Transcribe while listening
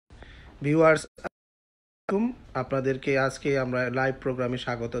Viewers, আপনাদেরকে আজকে আমরা লাইভ প্রোগ্রামে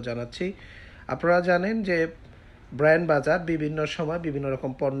স্বাগত জানাচ্ছি। আপনারা জানেন যে ব্র্যান্ড বাজার বিভিন্ন সময় বিভিন্ন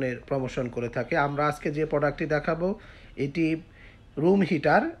রকম পণ্যের প্রমোশন করে থাকে। আমরা আজকে যে প্রোডাক্টটি দেখাবো এটি রুম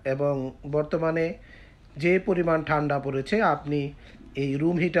হিটার, এবং বর্তমানে যে পরিমাণ ঠান্ডা পড়েছে আপনি এই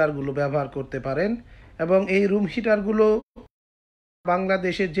রুম হিটারগুলো ব্যবহার করতে পারেন, এবং এই রুম হিটারগুলো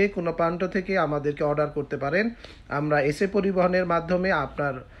বাংলাদেশের যে কোনো প্রান্ত থেকে আমাদেরকে অর্ডার করতে পারেন। আমরা এসে পরিবহনের মাধ্যমে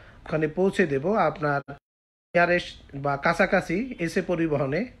আপনার ওখানে পৌঁছে দেব, আপনার নিয়ারেস্ট বা কাছাকাছি এসে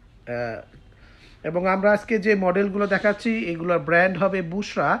পরিবহনে। এবং আমরা আজকে যে মডেলগুলো দেখাচ্ছি এগুলোর ব্র্যান্ড হবে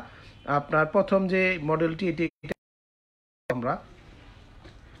বুশরা। আপনার প্রথম যে মডেলটি এটি আমরা,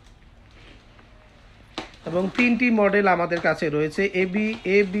 এবং তিনটি মডেল আমাদের কাছে রয়েছে।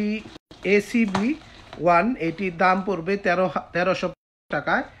 এসিবি 1, এটির দাম পড়বে 1300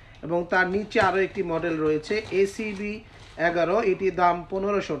 টাকায়, এবং তার নিচে আরও একটি মডেল রয়েছে এসিবি 11, এটির দাম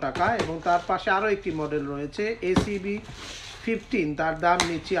 1500 টাকা, এবং তার পাশে আরও একটি মডেল রয়েছে এসিবি 15, তার দাম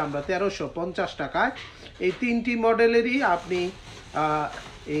নিচ্ছি আমরা 1350 টাকায়। এই তিনটি মডেলেরই আপনি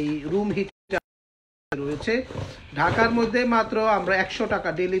এই রুম হিটার রয়েছে। ঢাকার মধ্যে মাত্র আমরা 100 টাকা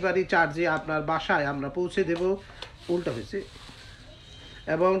ডেলিভারি চার্জে আপনার বাসায় আমরা পৌঁছে দেব, উল্টা হয়েছে।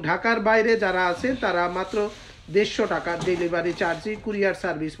 এবং ঢাকার বাইরে যারা আছেন তারা মাত্র 150 টাকা ডেলিভারি চার্জে কুরিয়ার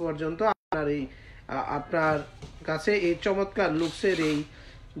সার্ভিস পর্যন্ত আপনার কাছে এই চমৎকার লুকসের এই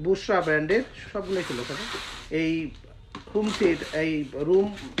বুশরা ব্র্যান্ডের সবগুলো ছিল এই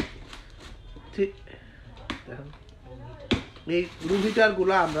রুম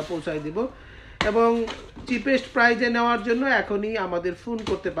হিটারগুলো আমরা পৌঁছাই দিব। এবং চিপেস্ট প্রাইজে নেওয়ার জন্য এখনই আমাদের ফোন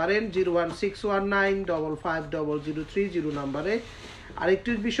করতে পারেন 01619550030 নাম্বারে।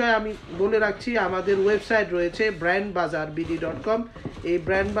 আরেকটি বিষয় আমি বলে রাখছি, আমাদের ওয়েবসাইট রয়েছে brandbazarbd.com। এই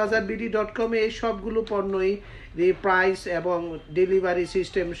brandbazarbd.com এই সবগুলো পণ্যই প্রাইস এবং ডেলিভারি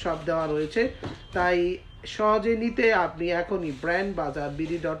সিস্টেম সব দেওয়া রয়েছে, তাই সহজে নিতে আপনি এখনই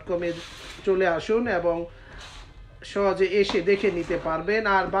brandbazarbd.com এ চলে আসুন এবং সহজে এসে দেখে নিতে পারবেন।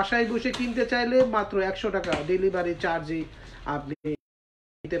 আর বাসায় বসে কিনতে চাইলে মাত্র 100 টাকা ডেলিভারি চার্জে আপনি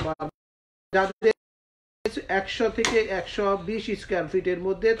নিতে পারবেন। যাদের 100 থেকে 120 স্কয়ার ফিটের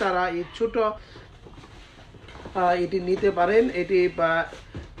মধ্যে তারা এই ছোট এটি নিতে পারেন। এটি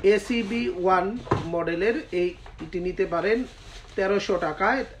এসিবি 1 মডেলের এটি নিতে পারেন 1300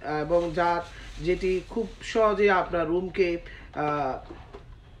 টাকায়, এবং যেটি খুব সহজে আপনার রুমকে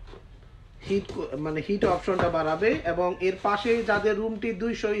হিট অপশনটা বাড়াবে। এবং এর পাশে যাদের রুমটি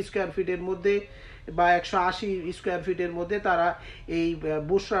 200 স্কয়ার ফিটের মধ্যে বা 180 স্কয়ার ফিটের মধ্যে, তারা এই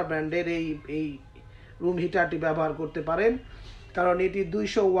বুশরা ব্র্যান্ডের এই রুম হিটারটি ব্যবহার করতে পারেন, কারণ এটি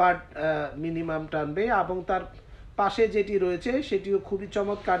 200 ওয়াট মিনিমাম টানবে। এবং তার পাশে যেটি রয়েছে সেটিও খুবই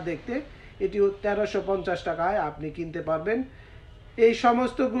চমৎকার দেখতে, এটিও 1350 টাকায় আপনি কিনতে পারবেন। এই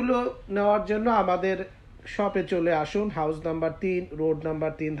সমস্তগুলো নেওয়ার জন্য আমাদের শপে চলে আসুন, house number 3, road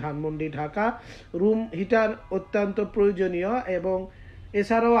number 3, Dhanmondi, Dhaka. Room heater অত্যন্ত প্রয়োজনীয়। এবং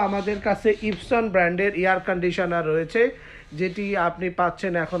এছাড়াও আমাদের কাছে ইপসন ব্র্যান্ডের এয়ার কন্ডিশনার রয়েছে, যেটি আপনি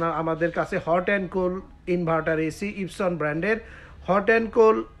পাচ্ছেন এখন আমাদের কাছে hot and cold inverter AC, Epson ব্র্যান্ডের hot and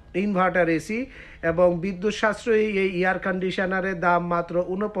cold inverter AC. এবং বিদ্যুৎ সাশ্রয়ী এই এয়ার কন্ডিশনারের দাম মাত্র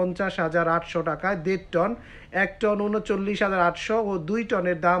 49,800 টাকায় 1.5 টন, 1 টন 39,800, ও 2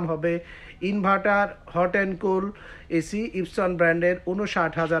 টনের দাম হবে inverter hot and cold AC Epson ব্র্যান্ডের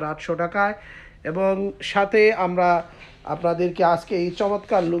 59,800 টাকায়। এবং সাথে আমরা আপনাদেরকে আজকে এই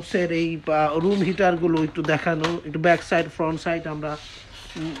চমৎকার লুকসের এই রুম হিটারগুলো একটু ব্যাক সাইড ফ্রন্ট সাইড আমরা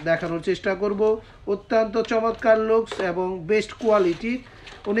দেখানোর চেষ্টা করব। অত্যন্ত চমৎকার লুকস এবং বেস্ট কোয়ালিটি।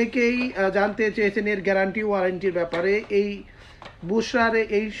 অনেকেই জানতে চেয়েছেন এর গ্যারান্টি ওয়ারেন্টির ব্যাপারে। এই বুশরার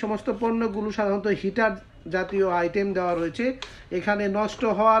এই সমস্ত পণ্যগুলো সাধারণত হিটার জাতীয় আইটেম দেওয়া রয়েছে, এখানে নষ্ট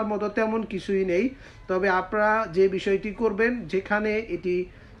হওয়ার মতো তেমন কিছুই নেই। তবে আপনারা যে বিষয়টি করবেন, যেখানে এটি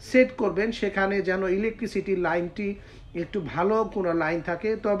সেট করবেন সেখানে যেন ইলেকট্রিসিটির লাইনটি একটু ভালো কোনো লাইন থাকে,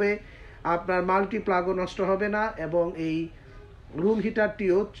 তবে আপনার মাল্টি প্লাগও নষ্ট হবে না, এবং এই রুম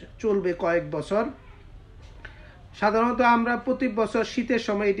হিটারটিও চলবে কয়েক বছর। সাধারণত আমরা প্রতি বছর শীতের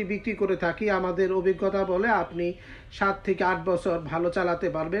সময় এটি বিক্রি করে থাকি। আমাদের অভিজ্ঞতা বলে আপনি 7 থেকে 8 বছর ভালো চালাতে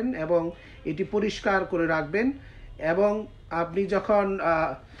পারবেন এবং এটি পরিষ্কার করে রাখবেন। এবং আপনি যখন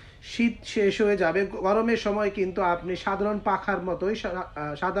শীত শেষ হয়ে যাবে, গরমের সময় কিন্তু আপনি সাধারণ পাখার মতোই,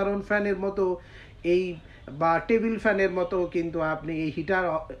 সাধারণ ফ্যানের মতো বা টেবিল ফ্যানের মতো কিন্তু আপনি এই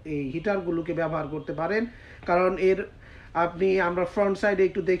হিটারগুলোকে ব্যবহার করতে পারেন। কারণ আমরা ফ্রন্ট সাইডে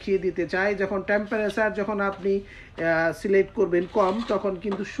একটু দেখিয়ে দিতে চাই, যখন টেম্পারেচার যখন আপনি সিলেক্ট করবেন কম, তখন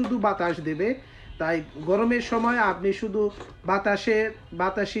কিন্তু শুধু বাতাস দেবে। তাই গরমের সময় আপনি শুধু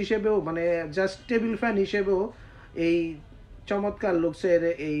বাতাস হিসেবেও, মানে জাস্ট টেবিল ফ্যান হিসেবেও এই চমৎকার লুকসের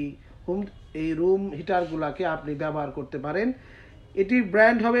এই হোম এই রুম হিটারগুলোকে আপনি ব্যবহার করতে পারেন। এটির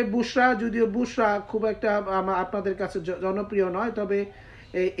ব্র্যান্ড হবে বুশরা, যদিও বুশরা খুব একটা আপনাদের কাছে জনপ্রিয় নয়, তবে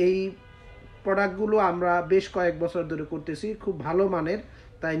এই প্রোডাক্টগুলো আমরা বেশ কয়েক বছর ধরে করতেছি, খুব ভালো মানের।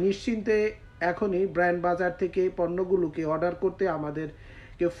 তাই নিশ্চিন্তে এখনই ব্র্যান্ড বাজার থেকে পণ্যগুলোকে অর্ডার করতে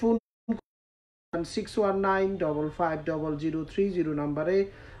আমাদেরকে ফোন 619550030 নাম্বারে,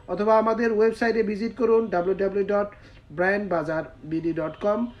 অথবা আমাদের ওয়েবসাইটে ভিজিট করুন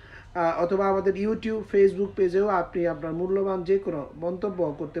www.brandbazarbd.com, অথবা আমাদের ইউটিউব ফেসবুক পেজেও আপনি আপনার মূল্যবান যে কোনো মন্তব্য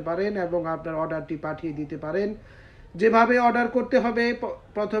করতে পারেন এবং আপনার অর্ডারটি পাঠিয়ে দিতে পারেন। যেভাবে অর্ডার করতে হবে,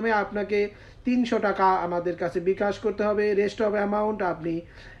 প্রথমে আপনাকে 300 টাকা আমাদের কাছে বিকাশ করতে হবে। রেস্ট অফ অ্যামাউন্ট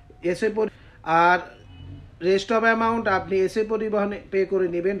আপনি এসে পরিবহনে পে করে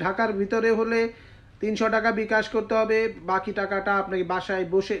নেবেন। ঢাকার ভিতরে হলে 300 টাকা বিকাশ করতে হবে, বাকি টাকাটা আপনাকে বাসায়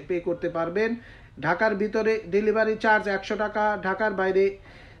বসে পে করতে পারবেন। ঢাকার ভিতরে ডেলিভারি চার্জ 100 টাকা, ঢাকার বাইরে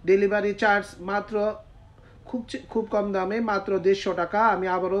ডেলিভারি চার্জ মাত্র খুব কম দামে, মাত্র 150 টাকা। আমি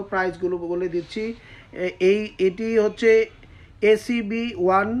আবারও প্রাইসগুলো বলে দিচ্ছি। এটি হচ্ছে ACB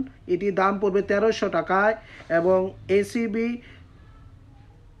 1, এটির দাম পড়বে 1300 টাকায়, এবং ACB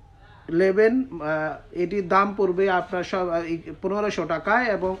 11 এটির দাম পড়বে আপনার 1500 টাকায়,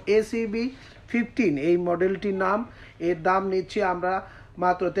 এবং ACB 15 এই মডেলটির নাম, এর দাম নিচ্ছি আমরা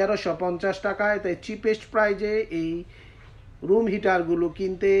মাত্র 1350 টাকায়। তাই চিপেস্ট প্রাইজে এই রুম হিটারগুলো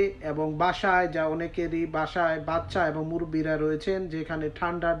কিনতে, এবং বাসায় অনেকেরই বাসায় বাচ্চা এবং মুরব্বীরা রয়েছেন, যেখানে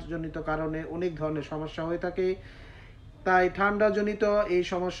ঠান্ডার জনিত কারণে অনেক ধরনের সমস্যা হয়ে থাকে, তাই ঠান্ডাজনিত এই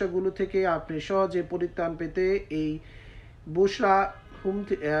সমস্যাগুলো থেকে আপনি সহজে পরিত্রাণ পেতে এই বুশরা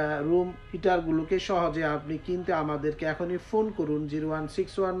রুম হিটারগুলোকে সহজে আপনি কিনতে আমাদেরকে এখনই ফোন করুন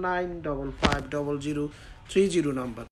 01619550030 নাম্বার।